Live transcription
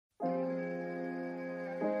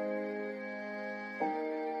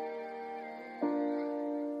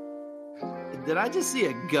Did I just see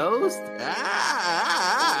a ghost?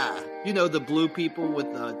 You know, the blue people with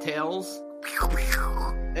tails?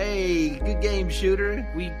 Hey, good game, shooter.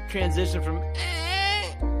 We transition from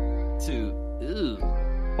to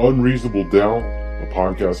Unreasonable Doubt, a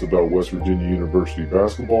podcast about West Virginia University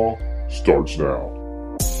basketball, starts now.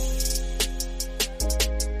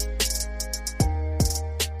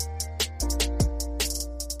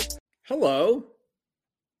 Hello.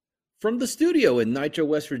 From the studio in Nitro,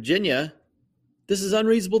 West Virginia, this is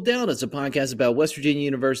Unreasonable Doubt. It's a podcast about West Virginia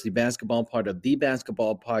University basketball, part of the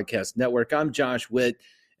Basketball Podcast Network. I'm Josh Witt,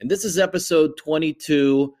 and this is episode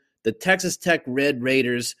 22, the Texas Tech Red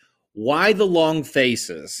Raiders. Why the long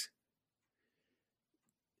faces?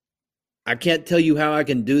 I can't tell you how I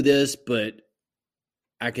can do this, but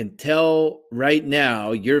I can tell right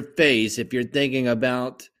now your face, if you're thinking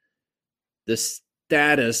about the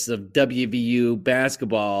status of WVU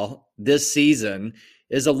basketball this season,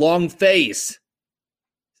 is a long face.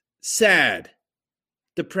 Sad.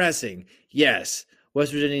 Depressing. Yes,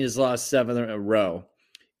 West Virginia has lost 7 in a row.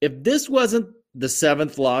 If this wasn't the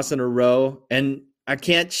 7th loss in a row, and I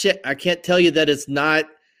can't tell you that it's not,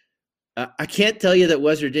 I can't tell you that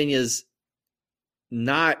West Virginia's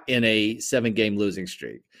not in a 7-game losing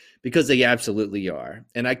streak, because they absolutely are.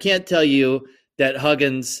 And I can't tell you that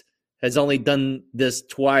Huggins has only done this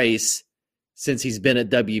twice since he's been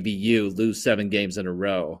at WVU, lose 7 games in a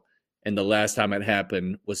row. And the last time it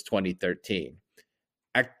happened was 2013.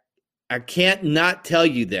 I can't not tell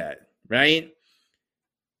you that, right?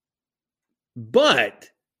 But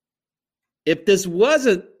if this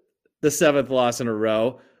wasn't the 7th loss in a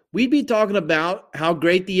row, we'd be talking about how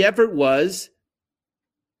great the effort was,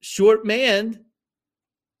 short man,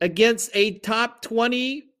 against a top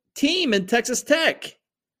 20 team in Texas Tech.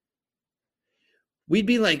 We'd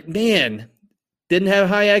be like, man, didn't have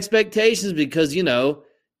high expectations because, you know,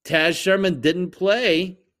 Taz Sherman didn't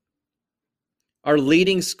play, our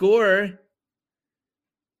leading scorer,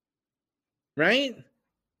 right?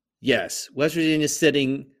 Yes, West Virginia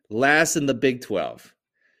sitting last in the Big 12.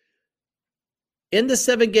 In the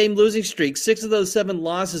 7-game losing streak, 6 of those 7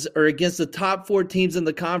 losses are against the top 4 teams in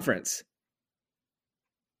the conference.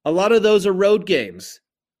 A lot of those are road games.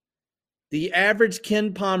 The average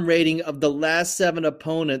KenPom rating of the last 7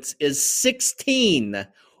 opponents is 16.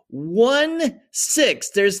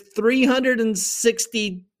 1-6. There's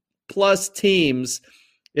 360 plus teams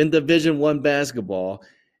in Division I basketball,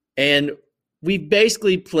 and we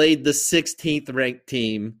basically played the 16th ranked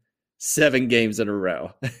team 7 games in a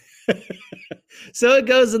row. So it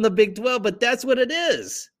goes in the Big 12, but that's what it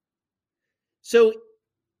is. So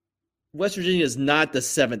West Virginia is not the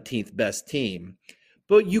 17th best team,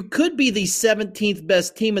 but you could be the 17th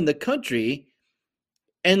best team in the country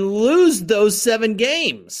and lose those 7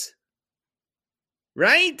 games,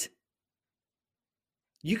 right?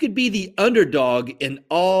 You could be the underdog in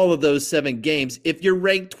all of those 7 games if you're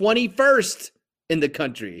ranked 21st in the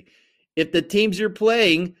country. If the teams you're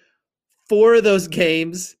playing, 4 of those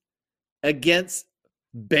games against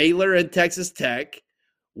Baylor and Texas Tech,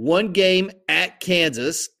 1 game at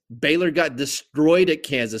Kansas. Baylor got destroyed at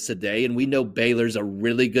Kansas today, and we know Baylor's a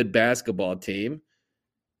really good basketball team.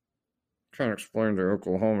 Trying to explain the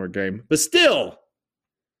Oklahoma game, but still,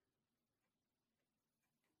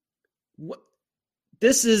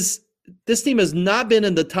 this team has not been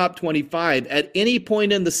in the top 25 at any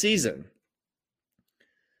point in the season.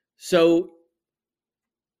 So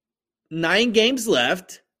 9 games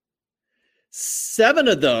left. 7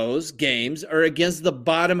 of those games are against the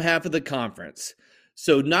bottom half of the conference.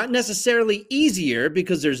 So not necessarily easier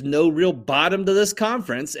because there's no real bottom to this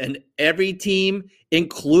conference, and every team,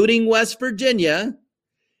 including West Virginia,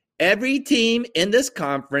 every team in this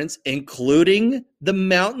conference, including the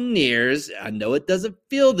Mountaineers, I know it doesn't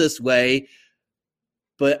feel this way,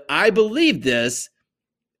 but I believe this,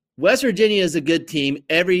 West Virginia is a good team.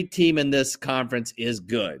 Every team in this conference is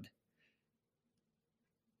good.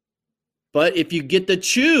 But if you get to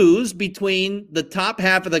choose between the top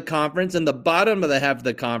half of the conference and the bottom of the half of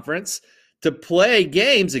the conference to play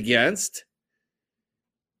games against,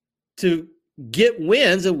 to get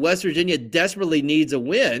wins, and West Virginia desperately needs a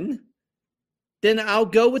win, then I'll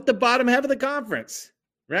go with the bottom half of the conference,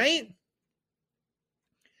 right?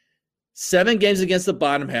 7 games against the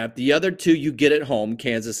bottom half. The other 2 you get at home,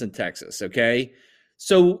 Kansas and Texas, okay?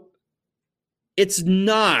 So it's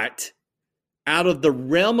not out of the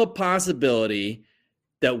realm of possibility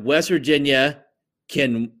that West Virginia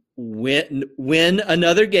can win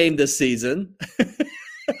another game this season.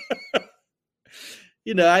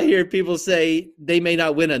 You know, I hear people say they may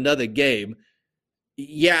not win another game.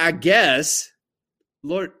 Yeah, I guess.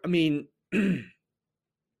 Lord, I mean,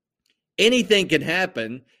 anything can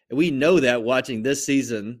happen. And we know that watching this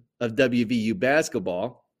season of WVU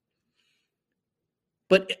basketball.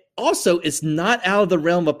 But also, it's not out of the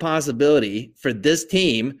realm of possibility for this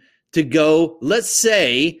team to go, let's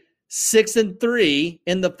say, 6-3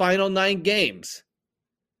 in the final 9 games.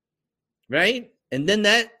 Right? And then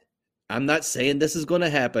I'm not saying this is going to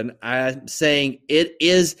happen. I'm saying it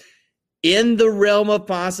is in the realm of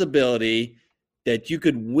possibility that you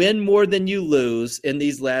could win more than you lose in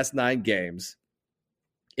these last 9 games.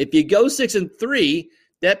 If you go 6-3,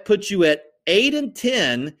 that puts you at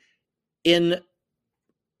 8-10 in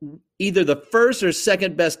either the first or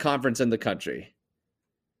second best conference in the country.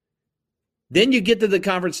 Then you get to the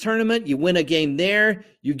conference tournament, you win a game there,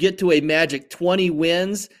 you get to a magic 20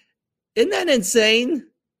 wins. Isn't that insane?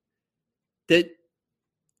 That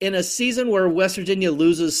in a season where West Virginia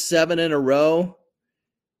loses 7 in a row,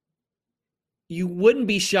 you wouldn't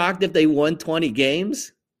be shocked if they won 20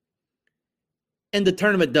 games. And the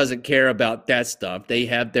tournament doesn't care about that stuff. They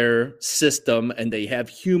have their system, and they have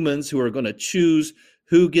humans who are going to choose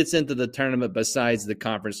who gets into the tournament besides the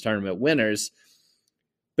conference tournament winners.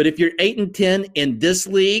 But if you're 8-10 in this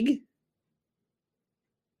league,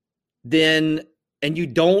 then, and you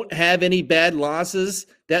don't have any bad losses,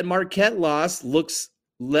 that Marquette loss looks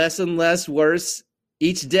less and less worse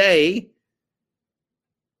each day.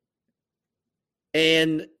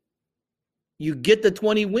 And you get the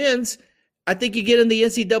 20 wins, I think you get in the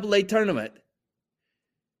NCAA tournament.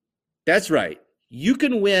 That's right. You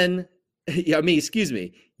can win.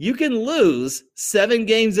 You can lose 7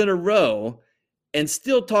 games in a row and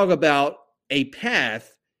still talk about a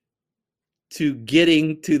path to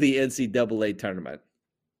getting to the NCAA tournament.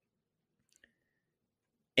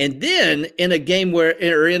 And then in a game where,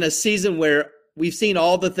 or in a season where we've seen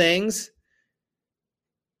all the things,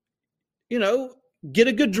 get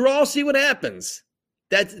a good draw, see what happens.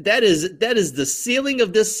 That is the ceiling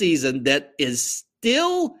of this season that is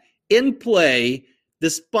still in play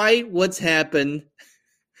despite what's happened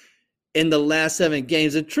in the last 7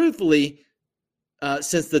 games, and truthfully,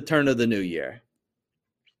 since the turn of the new year.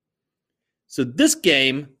 So this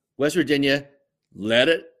game, West Virginia led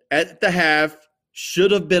it at the half, should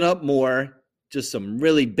have been up more, just some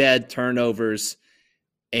really bad turnovers,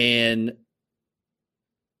 and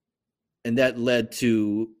that led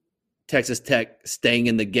to Texas Tech staying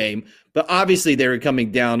in the game. But obviously they were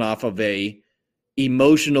coming down off of a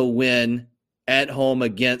emotional win at home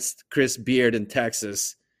against Chris Beard in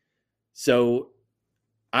Texas. So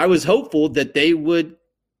I was hopeful that they would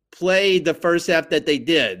play the first half that they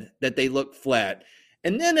did, that they looked flat.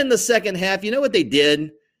 And then in the second half, you know what they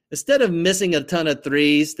did? Instead of missing a ton of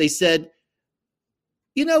threes, they said,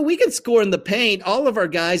 we can score in the paint. All of our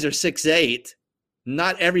guys are 6'8".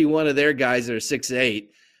 Not every one of their guys are 6'8".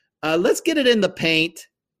 Let's get it in the paint,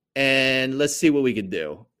 and let's see what we can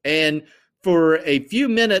do. And for a few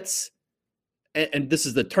minutes, and this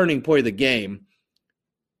is the turning point of the game,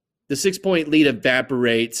 the 6-point lead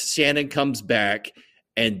evaporates. Shannon comes back,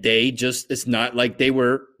 and it's not like they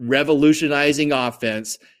were revolutionizing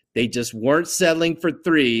offense. They just weren't settling for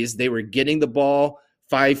threes. They were getting the ball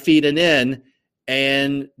 5 feet and in,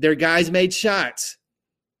 and their guys made shots.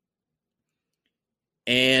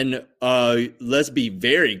 And let's be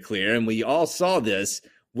very clear, and we all saw this,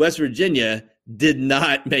 West Virginia did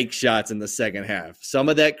not make shots in the second half. Some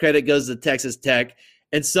of that credit goes to Texas Tech,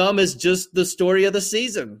 and some is just the story of the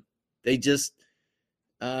season. They just,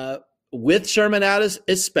 with Sherman out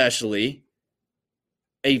especially,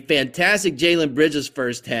 a fantastic Jalen Bridges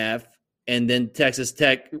first half, and then Texas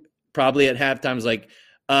Tech probably at halftime was like,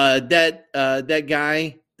 that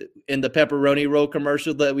guy in the pepperoni roll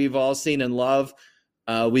commercial that we've all seen and love,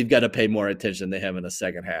 we've got to pay more attention to him in the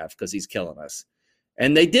second half because he's killing us.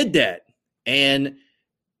 And they did that. And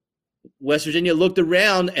West Virginia looked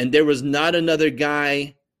around, and there was not another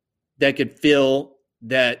guy that could fill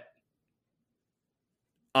that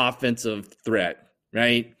offensive threat,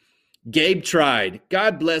 right? Gabe tried.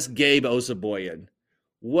 God bless Gabe Osaboyan.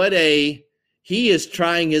 He is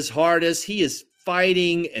trying his hardest. He is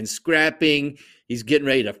fighting and scrapping. He's getting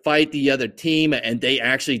ready to fight the other team, and they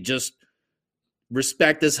actually just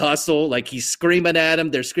respect his hustle. Like, he's screaming at him.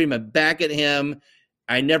 They're screaming back at him.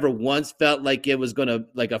 I never once felt like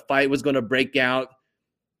a fight was going to break out.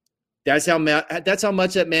 That's how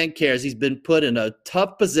much that man cares. He's been put in a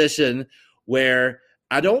tough position where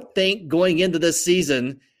I don't think going into this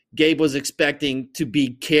season, Gabe was expecting to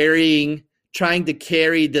be trying to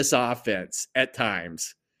carry this offense at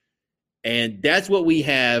times. And that's what we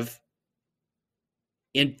have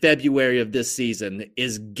in February of this season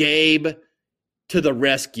is Gabe to the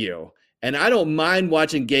rescue. And I don't mind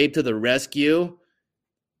watching Gabe to the rescue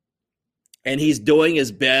And he's doing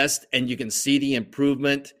his best, and you can see the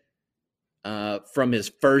improvement from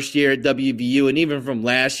his first year at WVU, and even from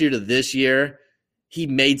last year to this year. He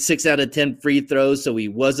made 6 out of 10 free throws, so he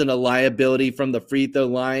wasn't a liability from the free throw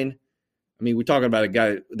line. I mean, we're talking about a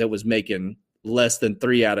guy that was making less than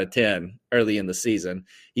 3 out of 10 early in the season.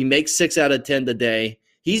 He makes 6 out of 10 today.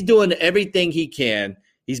 He's doing everything he can.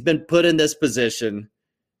 He's been put in this position.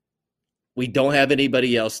 We don't have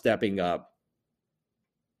anybody else stepping up.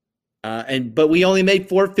 But we only made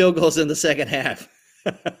 4 field goals in the second half.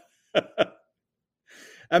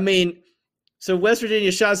 I mean, so West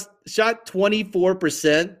Virginia shot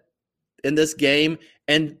 24% in this game,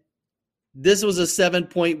 and this was a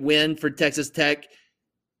 7-point win for Texas Tech.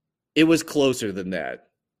 It was closer than that.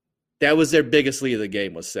 That was their biggest lead of the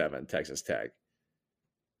game, was 7, Texas Tech.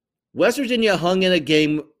 West Virginia hung in a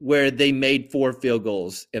game where they made 4 field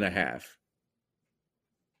goals in a half.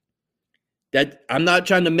 That I'm not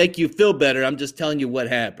trying to make you feel better. I'm just telling you what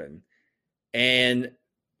happened. And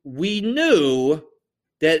we knew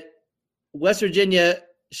that West Virginia,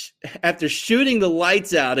 after shooting the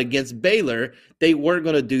lights out against Baylor, they weren't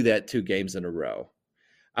going to do that 2 games in a row.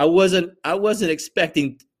 I wasn't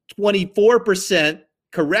expecting 24%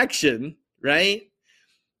 correction, right?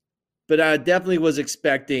 But I definitely was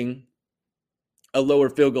expecting a lower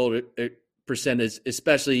field goal percentage,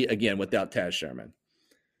 especially, again, without Taz Sherman.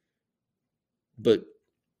 But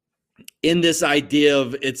in this idea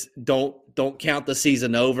of it's don't count the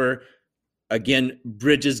season over, again,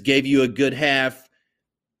 Bridges gave you a good half.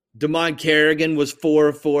 Damon Kerrigan was 4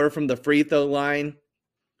 of 4 from the free throw line.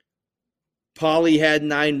 Pauly had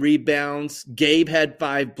 9 rebounds. Gabe had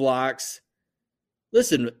 5 blocks.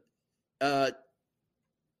 Listen,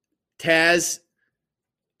 Taz,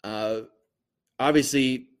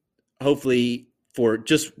 obviously, hopefully, for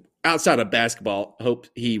just outside of basketball, hope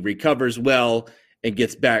he recovers well and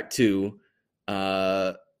gets back to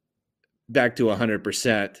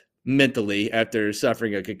 100% mentally after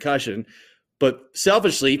suffering a concussion. But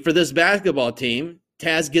selfishly, for this basketball team,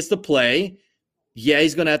 Taz gets to play. Yeah,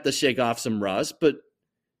 he's going to have to shake off some rust, but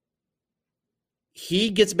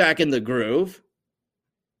he gets back in the groove.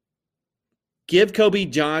 Give Kobe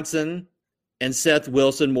Johnson and Seth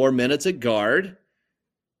Wilson more minutes at guard.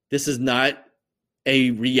 This is not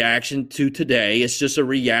a reaction to today. It's just a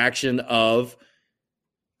reaction of,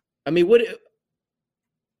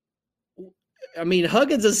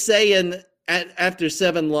 Huggins is saying after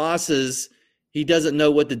 7 losses, he doesn't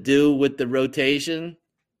know what to do with the rotation.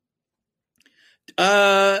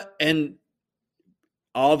 And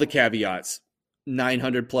all the caveats,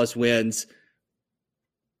 900 plus wins,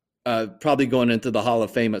 probably going into the Hall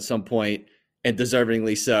of Fame at some point, and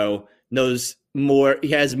deservingly so. Knows more. He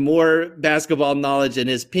has more basketball knowledge in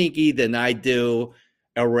his pinky than I do,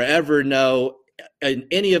 or will ever know in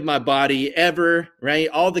any of my body ever. Right?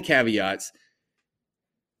 All the caveats.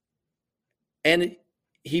 And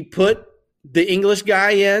he put the English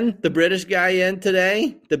guy in, the British guy in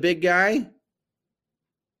today, the big guy.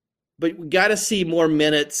 But we got to see more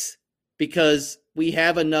minutes because we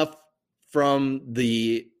have enough from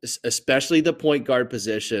especially the point guard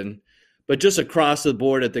position, but just across the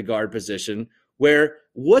board at the guard position, where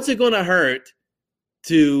what's it going to hurt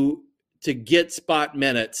to get spot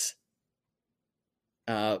minutes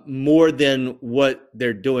more than what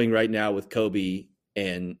they're doing right now with Kobe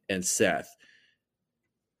and Seth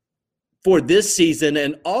for this season.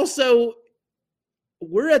 And also,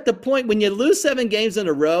 we're at the point when you lose 7 games in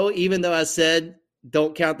a row, even though I said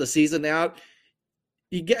don't count the season out,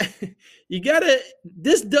 you gotta,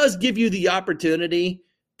 this does give you the opportunity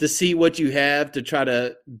to see what you have to try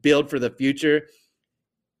to build for the future.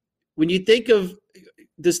 When you think of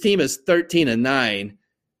this team as 13-9,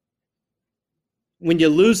 when you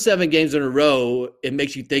lose 7 games in a row, it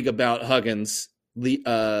makes you think about Huggins'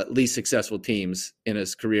 least successful teams in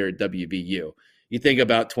his career at WVU. You think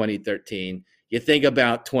about 2013. You think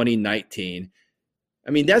about 2019.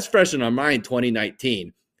 I mean, that's fresh in our mind,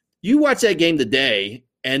 2019. You watch that game today,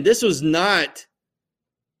 and this was not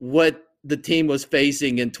what the team was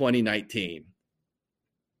facing in 2019.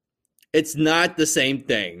 It's not the same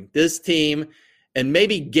thing. This team, and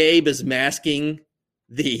maybe Gabe is masking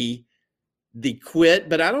the quit,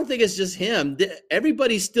 but I don't think it's just him.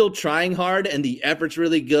 Everybody's still trying hard, and the effort's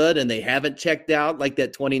really good, and they haven't checked out like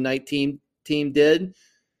that 2019 team did.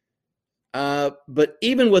 But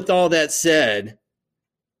even with all that said,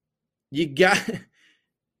 you got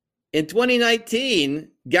in 2019,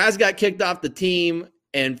 guys got kicked off the team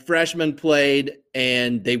and freshmen played,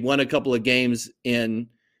 and they won a couple of games in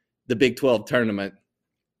the Big 12 tournament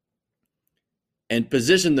and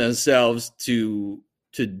positioned themselves to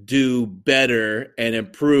to do better and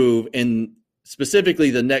improve in specifically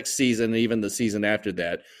the next season, and even the season after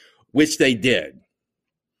that, which they did.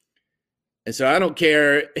 And so I don't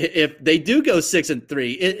care if they do go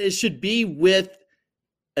 6-3, it should be with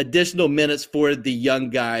additional minutes for the young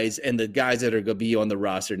guys and the guys that are going to be on the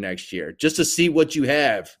roster next year, just to see what you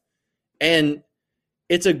have. And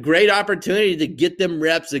it's a great opportunity to get them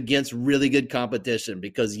reps against really good competition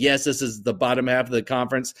because, yes, this is the bottom half of the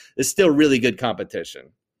conference. It's still really good competition.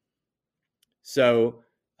 So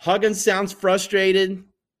Huggins sounds frustrated,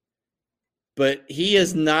 but he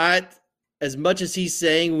is not, as much as he's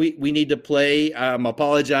saying we need to play. I'm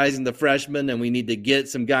apologizing to the freshmen and we need to get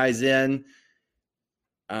some guys in.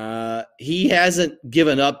 He hasn't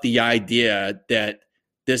given up the idea that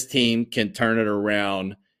this team can turn it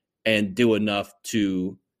around and do enough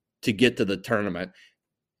to get to the tournament.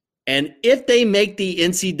 And if they make the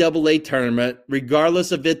NCAA tournament,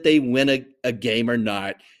 regardless of if they win a game or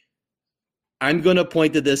not, I'm going to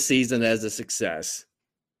point to this season as a success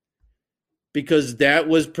because that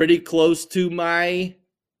was pretty close to my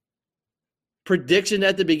prediction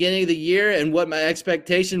at the beginning of the year and what my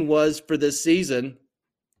expectation was for this season,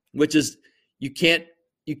 which is you can't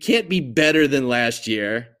be better than last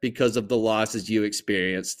year because of the losses you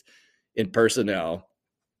experienced in personnel.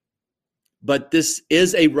 But this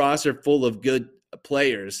is a roster full of good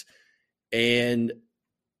players. And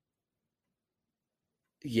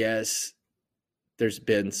yes, there's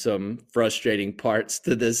been some frustrating parts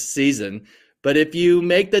to this season. But if you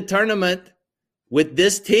make the tournament with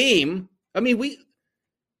this team, I mean,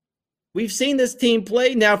 we've seen this team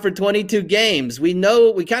play now for 22 games. We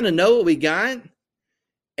kind of know what we got.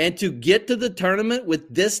 And to get to the tournament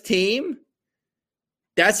with this team,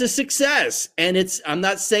 that's a success. And I'm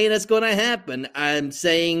not saying it's going to happen. I'm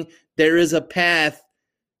saying there is a path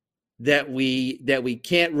that we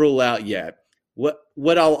can't rule out yet.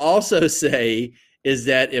 What I'll also say is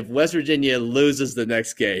that if West Virginia loses the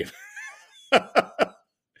next game,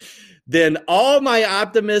 then all my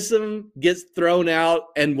optimism gets thrown out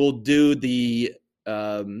and we'll do the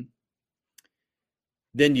then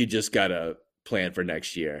you just got to plan for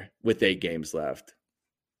next year with 8 games left.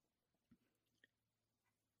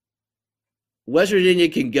 West Virginia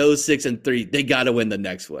can go 6-3. They got to win the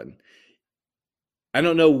next one. I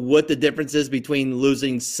don't know what the difference is between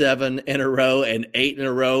losing 7 in a row and 8 in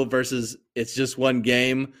a row versus it's just one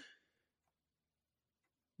game.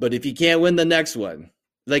 But if you can't win the next one,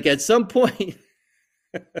 like at some point,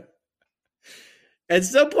 you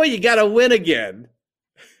got to win again.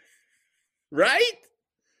 Right?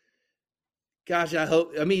 Gosh,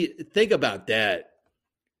 think about that.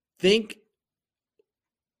 I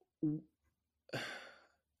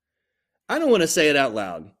don't want to say it out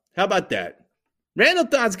loud. How about that? Random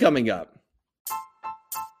thoughts coming up.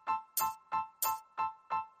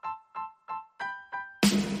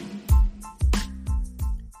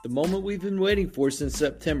 The moment we've been waiting for since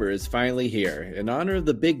September is finally here. In honor of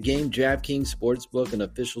the big game, DraftKings Sportsbook, an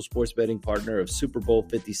official sports betting partner of Super Bowl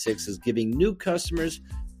 56, is giving new customers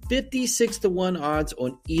 56-1 odds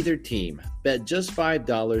on either team. Bet just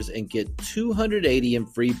 $5 and get $280 in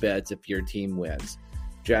free bets if your team wins.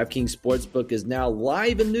 DraftKings Sportsbook is now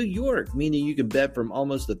live in New York, meaning you can bet from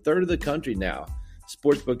almost a third of the country now.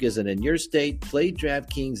 Sportsbook isn't in your state. Play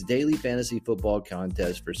DraftKings Daily Fantasy Football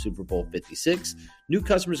Contest for Super Bowl 56. New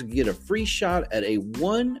customers can get a free shot at a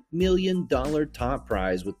 $1 million top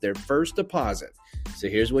prize with their first deposit. So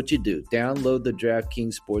here's what you do. Download the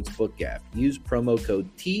DraftKings Sportsbook app. Use promo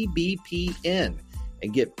code TBPN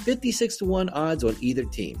and get 56-1 odds on either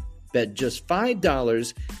team. Bet just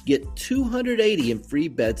 $5, get $280 in free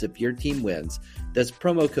bets if your team wins. That's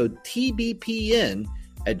promo code TBPN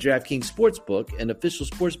at DraftKings Sportsbook, an official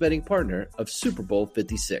sports betting partner of Super Bowl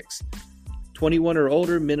 56. 21 or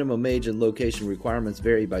older, minimum age and location requirements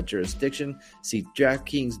vary by jurisdiction. See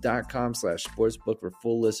DraftKings.com/sportsbook for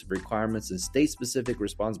full list of requirements and state-specific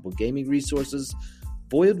responsible gaming resources.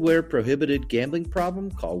 Void where prohibited. Gambling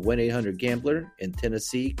problem? Call 1-800-GAMBLER. In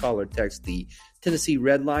Tennessee, call or text the Tennessee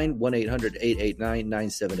Red Line,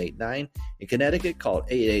 1-800-889-9789. In Connecticut, call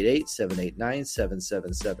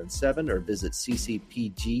 888-789-7777 or visit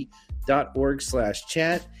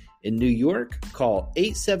ccpg.org/chat. In New York, call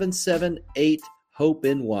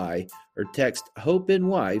 877-8-HOPE-NY or text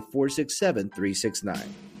HOPE-NY 467-369.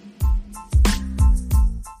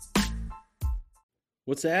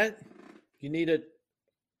 What's that? You need it.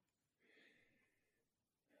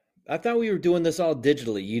 I thought we were doing this all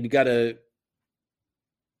digitally. You got to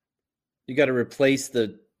replace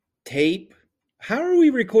the tape. How are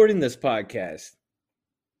we recording this podcast?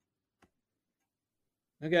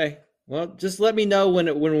 Okay. Well, just let me know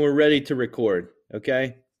when we're ready to record,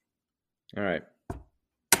 Okay? All right.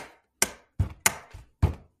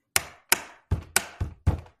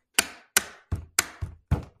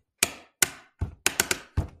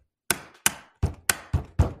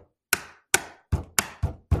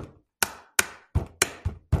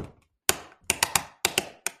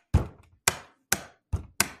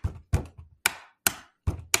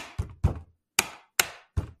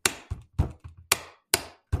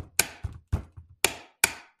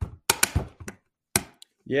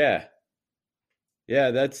 Yeah.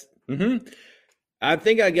 Yeah, that's I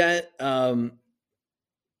think I got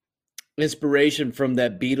inspiration from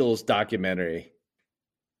that Beatles documentary.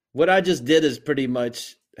 What I just did is pretty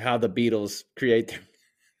much how the Beatles create their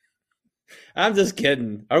I'm just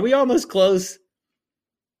kidding. Are we almost close?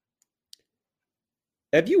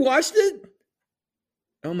 Have you watched it?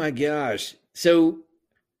 Oh my gosh. So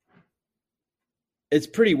it's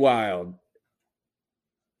pretty wild.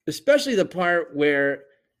 Especially the part where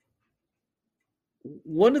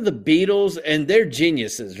one of the Beatles, and they're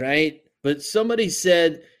geniuses, right? But somebody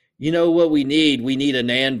said, you know what we need? We need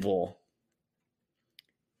an anvil.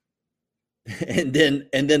 And then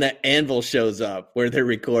an anvil shows up where they're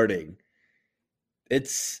recording.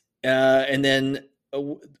 It's and then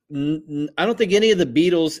I don't think any of the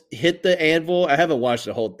Beatles hit the anvil. I haven't watched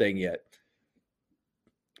the whole thing yet,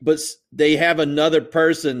 but they have another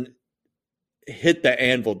person hit the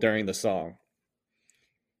anvil during the song.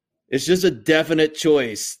 It's just a definite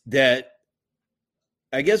choice that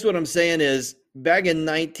I guess what I'm saying is back in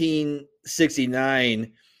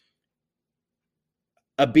 1969,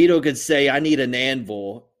 a Beatle could say, I need an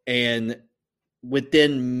anvil. And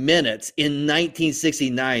within minutes in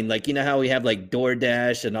 1969, like, you know how we have like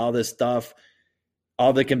DoorDash and all this stuff,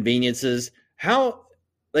 all the conveniences, how,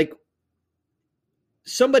 like,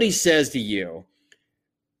 somebody says to you,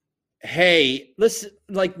 hey, let's,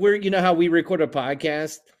 like, you know how we record a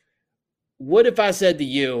podcast? What if I said to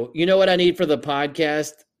you, you know what I need for the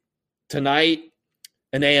podcast tonight?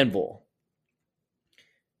 An anvil.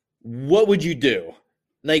 What would you do?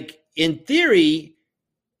 Like, in theory,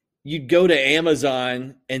 you'd go to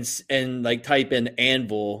Amazon and like type in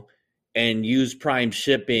anvil and use Prime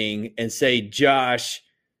shipping and say, Josh,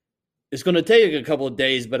 it's going to take a couple of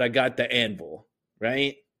days, but I got the anvil,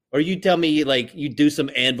 right? Or you tell me, like, you do some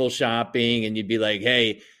anvil shopping and you'd be like,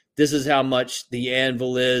 hey, this is how much the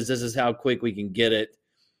anvil is. This is how quick we can get it.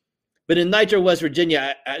 But in Nitro, West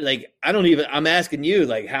Virginia, I'm asking you,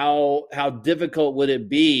 like, how difficult would it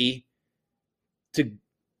be to,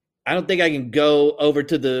 I don't think I can go over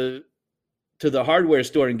to the hardware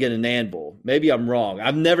store and get an anvil. Maybe I'm wrong.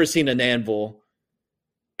 I've never seen an anvil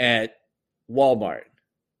at Walmart,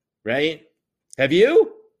 right? Have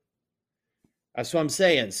you? That's what I'm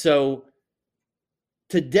saying. So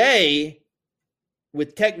today,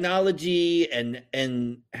 with technology and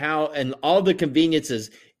all the conveniences,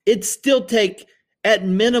 it'd still take at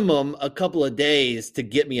minimum a couple of days to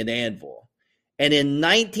get me an anvil. And in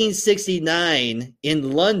 1969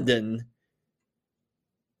 in London,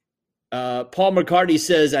 Paul McCartney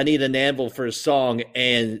says, I need an anvil for a song,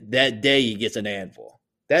 and that day he gets an anvil.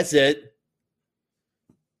 That's it.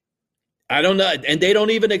 I don't know. And they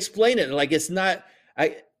don't even explain it. Like, it's not,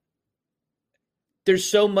 there's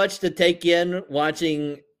so much to take in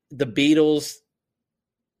watching the Beatles,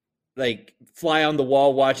 like, fly on the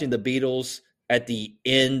wall, watching the Beatles at the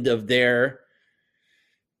end of their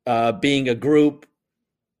being a group,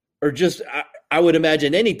 or just, I would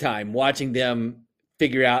imagine any time watching them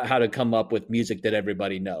figure out how to come up with music that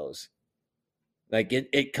everybody knows. Like,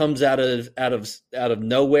 it comes out of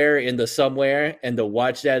nowhere into somewhere, and to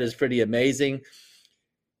watch that is pretty amazing.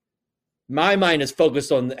 My mind is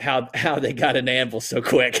focused on how they got an anvil so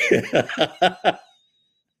quick.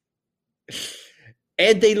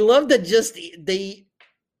 And they love to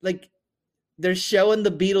they're showing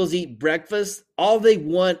the Beatles eat breakfast. All they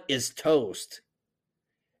want is toast.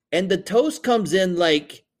 And the toast comes in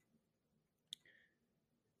like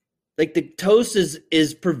the toast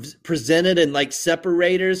is presented in like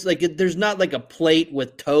separators. Like, there's not like a plate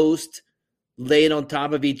with toast laid on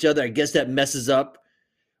top of each other. I guess that messes up.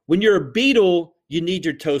 When you're a Beatle, you need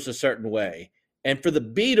your toast a certain way. And for the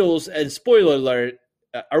Beatles, and spoiler alert,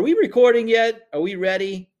 are we recording yet? Are we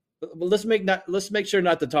ready? Let's make sure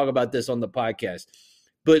not to talk about this on the podcast.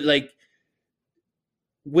 But, like,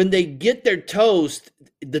 when they get their toast,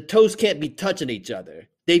 the toast can't be touching each other.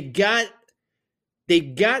 They've got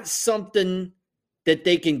something that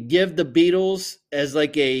they can give the Beatles as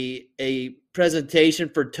like a presentation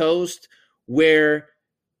for toast, where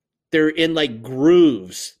they're in like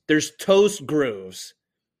grooves. There's toast grooves.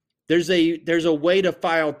 There's a way to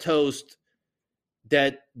file toast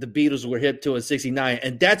that the Beatles were hip to in '69,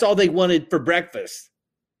 and that's all they wanted for breakfast.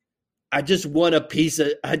 I just want a piece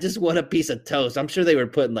of toast. I'm sure they were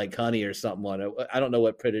putting like honey or something on it. I don't know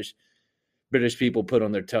what British people put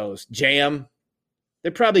on their toast. Jam. They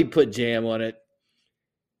probably put jam on it.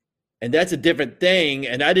 And that's a different thing.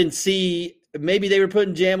 And I didn't see, maybe they were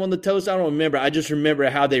putting jam on the toast. I don't remember. I just remember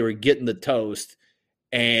how they were getting the toast.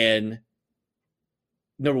 And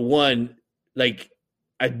number one, like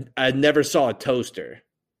I never saw a toaster,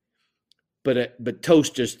 but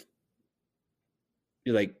toast just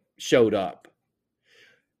like showed up.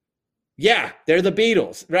 Yeah, they're the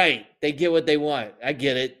Beatles. Right. They get what they want. I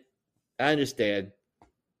get it. I understand.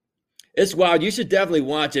 It's wild. You should definitely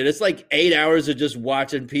watch it. It's like 8 hours of just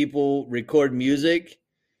watching people record music.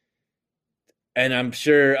 And I'm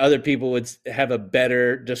sure other people would have a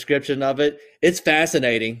better description of it. It's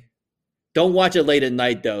fascinating. Don't watch it late at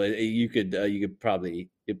night, though. You could probably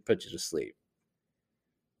it put you to sleep.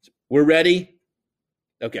 We're ready?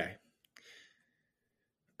 Okay.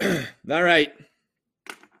 All right.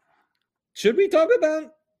 Should we talk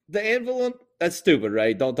about the Anvil? That's stupid,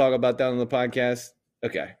 right? Don't talk about that on the podcast?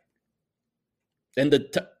 Okay. And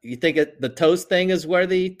you think the toast thing is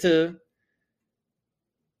worthy to?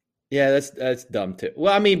 Yeah, that's dumb too.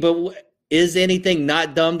 Well, I mean, but is anything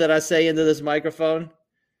not dumb that I say into this microphone?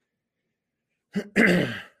 All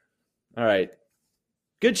right.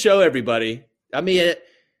 Good show, everybody. I mean,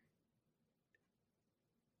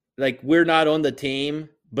 we're not on the team,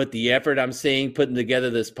 but the effort I'm seeing putting together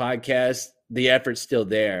this podcast, the effort's still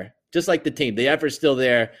there. Just like the team, the effort's still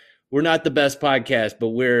there. We're not the best podcast, but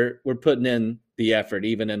we're putting in the effort,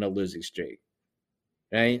 even in a losing streak.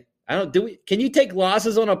 Right? Can you take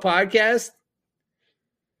losses on a podcast?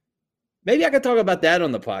 Maybe I could talk about that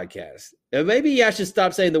on the podcast. Maybe I should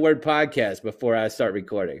stop saying the word podcast before I start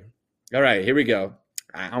recording. All right, here we go.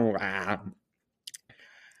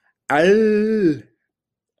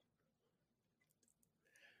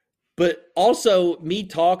 But also, me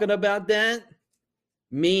talking about that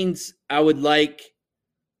means I would like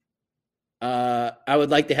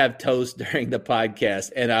to have toast during the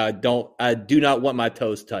podcast, and I do not want my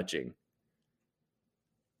toast touching.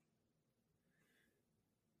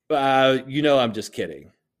 I'm just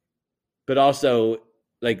kidding. But also,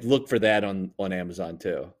 look for that on Amazon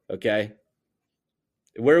too. Okay.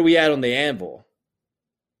 Where are we at on the Anvil?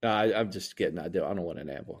 I'm just kidding. I don't want an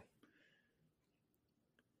Anvil.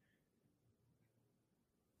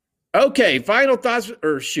 Okay. Final thoughts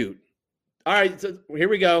shoot. All right. So here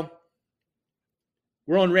we go.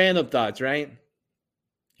 We're on random thoughts, right?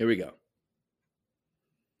 Here we go.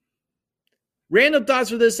 Random thoughts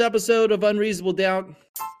for this episode of Unreasonable Doubt.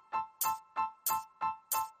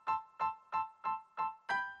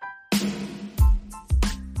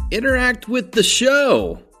 Interact with the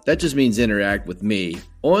show. That just means interact with me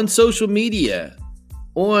on social media,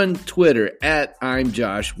 on Twitter at I'm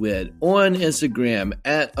Josh Witt, on Instagram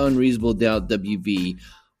at Unreasonable Doubt WV,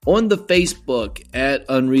 on the Facebook at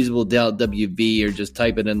Unreasonable Doubt WV, or just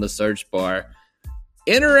type it in the search bar.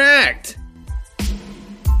 Interact.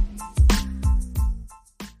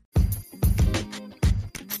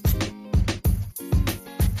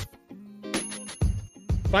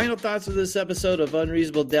 Final thoughts of this episode of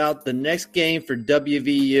Unreasonable Doubt. The next game for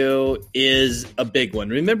WVU is a big one.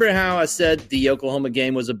 Remember how I said the Oklahoma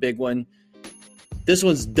game was a big one? This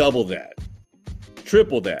one's double that,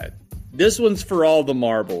 triple that. This one's for all the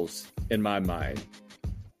marbles in my mind.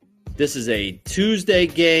 This is a Tuesday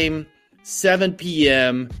game, 7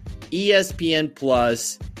 p.m., ESPN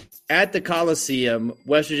Plus, at the Coliseum.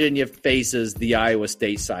 West Virginia faces the Iowa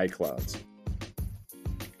State Cyclones.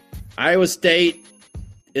 Iowa State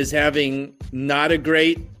is having not a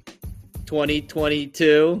great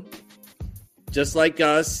 2022, just like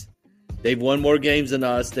us. They've won more games than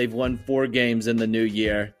us. They've won 4 games in the new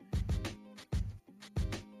year.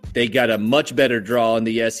 They got a much better draw in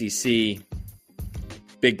the SEC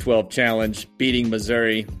Big 12 Challenge, beating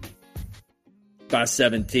Missouri by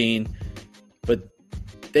 17. But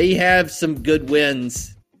they have some good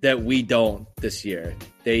wins that we don't this year.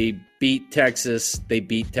 They beat Texas. They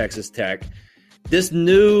beat Texas Tech. This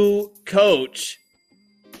new coach,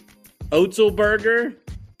 Otzelberger,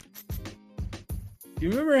 you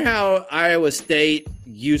remember how Iowa State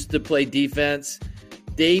used to play defense?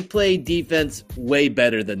 They play defense way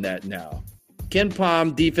better than that now.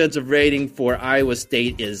 KenPom defensive rating for Iowa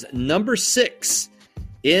State is number 6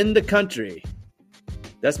 in the country.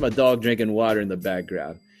 That's my dog drinking water in the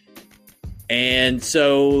background. And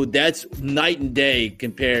so that's night and day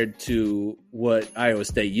compared to what Iowa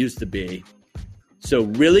State used to be. So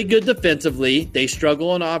really good defensively. They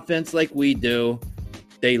struggle on offense like we do.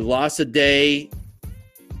 They lost a day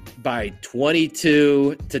by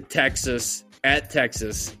 22 to Texas, at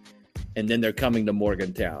Texas, and then they're coming to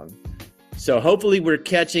Morgantown. So hopefully we're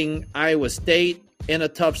catching Iowa State in a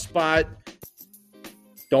tough spot.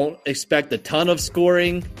 Don't expect a ton of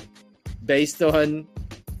scoring based on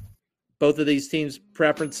both of these teams'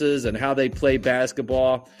 preferences and how they play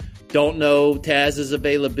basketball. Don't know Taz's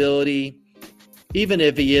availability. Even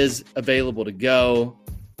if he is available to go,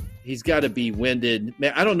 he's got to be winded.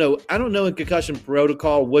 Man, I don't know in concussion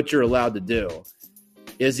protocol what you're allowed to do.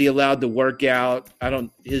 Is he allowed to work out?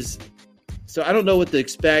 So I don't know what to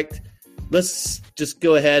expect. Let's just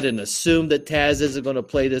go ahead and assume that Taz isn't going to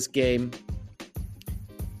play this game.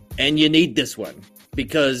 And you need this one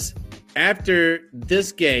because after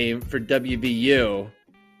this game for WVU,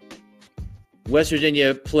 West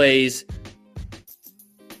Virginia plays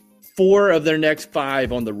 4 of their next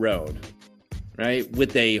 5 on the road, right?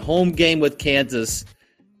 With a home game with Kansas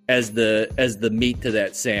as the meat to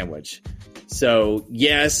that sandwich. So,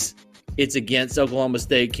 yes, it's against Oklahoma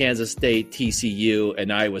State, Kansas State, TCU,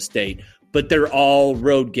 and Iowa State, but they're all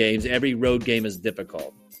road games. Every road game is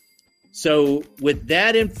difficult. So, with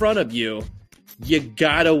that in front of you, you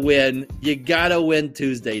gotta win. You gotta win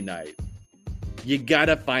Tuesday night. You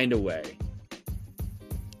gotta find a way.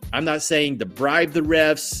 I'm not saying to bribe the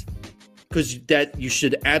refs, because that you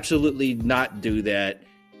should absolutely not do that,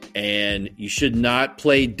 and you should not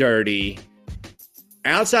play dirty.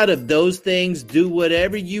 Outside of those things, do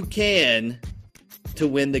whatever you can to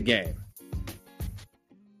win the game,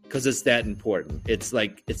 because it's that important. It's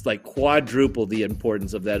like quadruple the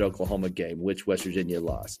importance of that Oklahoma game, which West Virginia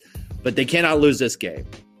lost. But they cannot lose this game.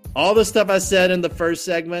 All the stuff I said in the first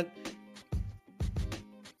segment,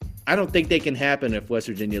 I don't think they can happen if West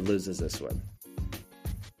Virginia loses this one.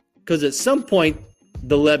 Because at some point,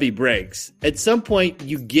 the levee breaks. At some point,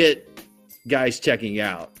 you get guys checking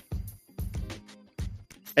out.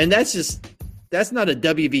 And that's not a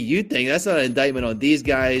WVU thing. That's not an indictment on these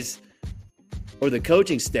guys or the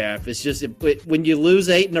coaching staff. It's just when you lose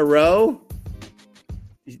 8 in a row,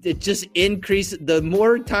 it just increases. The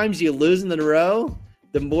more times you lose in a row,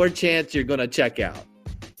 the more chance you're going to check out.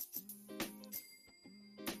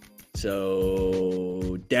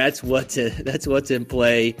 So that's what's in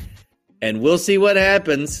play, and we'll see what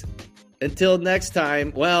happens. Until next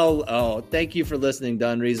time, thank you for listening to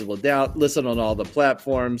Unreasonable Doubt. Listen on all the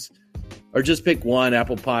platforms, or just pick one: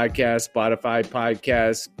 Apple Podcast, Spotify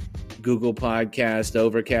Podcast, Google Podcast,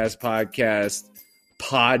 Overcast Podcast,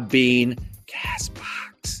 Podbean, CastBox.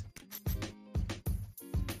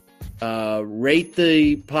 Rate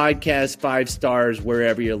the podcast 5 stars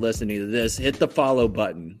wherever you're listening to this. Hit the follow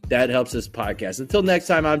button. That helps this podcast. Until next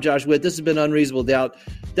time, I'm Josh Witt. This has been Unreasonable Doubt.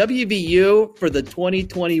 WVU for the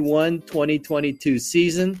 2021-2022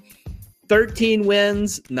 season. 13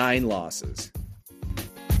 wins, 9 losses.